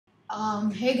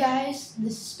Hey guys,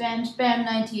 this is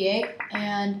Spam98,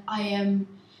 and I am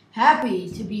happy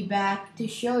to be back to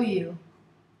show you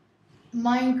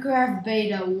Minecraft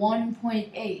Beta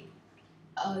 1.8.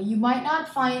 You might not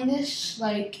find this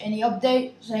like any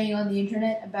update saying on the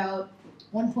internet about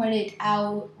 1.8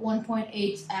 out,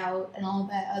 1.8's out, and all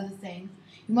that other thing.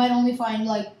 You might only find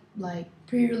like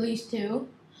pre-release 2,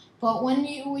 but when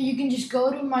you can just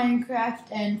go to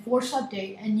Minecraft and force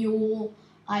update, and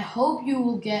I hope you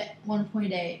will get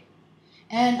 1.8.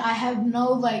 And I have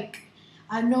no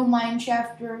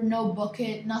Mineshafter, no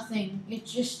bucket, nothing.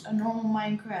 It's just a normal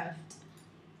Minecraft,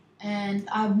 and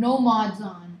I have no mods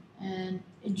on, and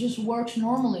it just works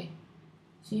normally.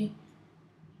 See,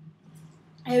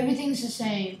 everything's the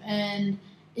same, and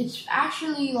it's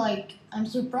actually like I'm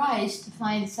surprised to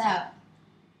find this out.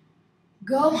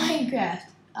 Go Minecraft.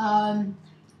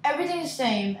 Everything's the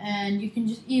same, and you can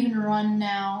just even run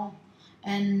now,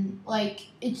 and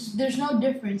there's no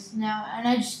difference now, and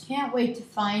I just can't wait to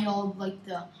find all of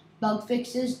the bug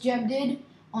fixes Jeb did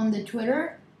on the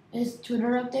his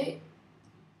Twitter update.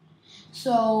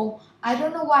 So I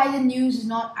don't know why the news is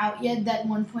not out yet that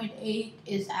 1.8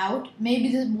 is out.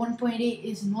 Maybe the 1.8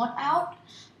 is not out,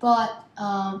 but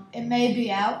it may be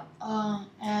out.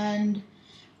 And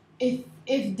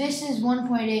if this is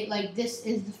 1.8, like this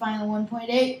is the final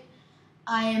 1.8,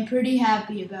 I am pretty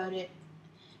happy about it.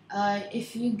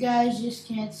 If you guys just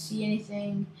can't see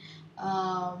anything,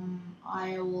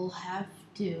 I will have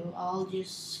to. I'll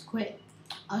just quit.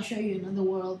 I'll show you another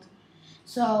world.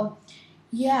 So,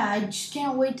 yeah, I just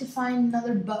can't wait to find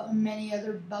many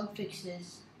other bug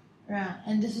fixes around.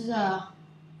 And this is a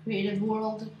creative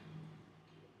world,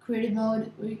 creative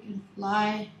mode where you can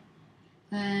fly,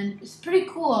 and it's pretty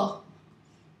cool.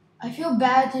 I feel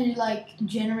bad to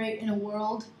generate in a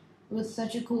world with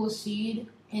such a cool seed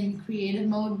in creative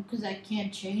mode because I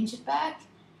can't change it back.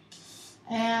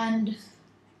 And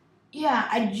yeah,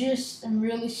 I just am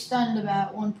really stunned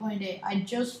about 1.8. I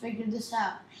just figured this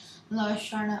out when I was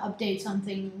trying to update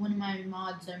something, one of my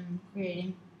mods I'm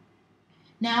creating.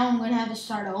 Now I'm going to have to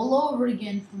start all over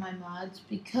again for my mods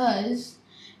because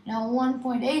now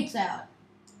 1.8's out.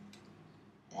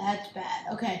 That's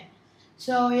bad. Okay.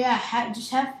 So yeah,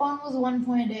 just have fun with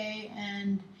 1.8,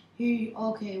 and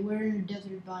okay, we're in a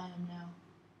desert biome now.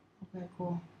 Okay,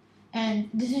 cool. And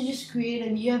this is just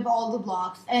creative. You have all the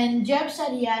blocks. And Jeb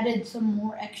said he added some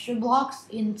more extra blocks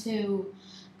into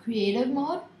creative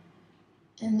mode.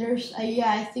 And there's,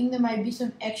 I think there might be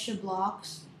some extra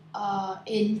blocks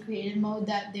in creative mode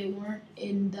that they weren't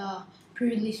in the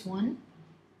pre-release one.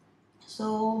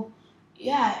 So,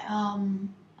 yeah,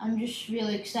 I'm just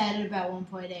really excited about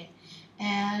 1.8.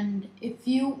 And if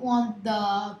you want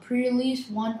the pre-release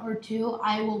 1 or 2,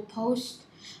 I will post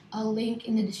a link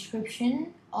in the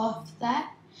description of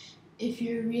that if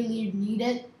you really need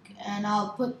it. And I'll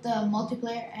put the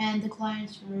multiplayer and the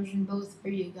client's version both for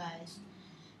you guys.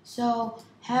 So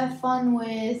have fun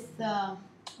with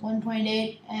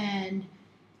 1.8 and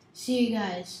see you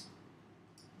guys.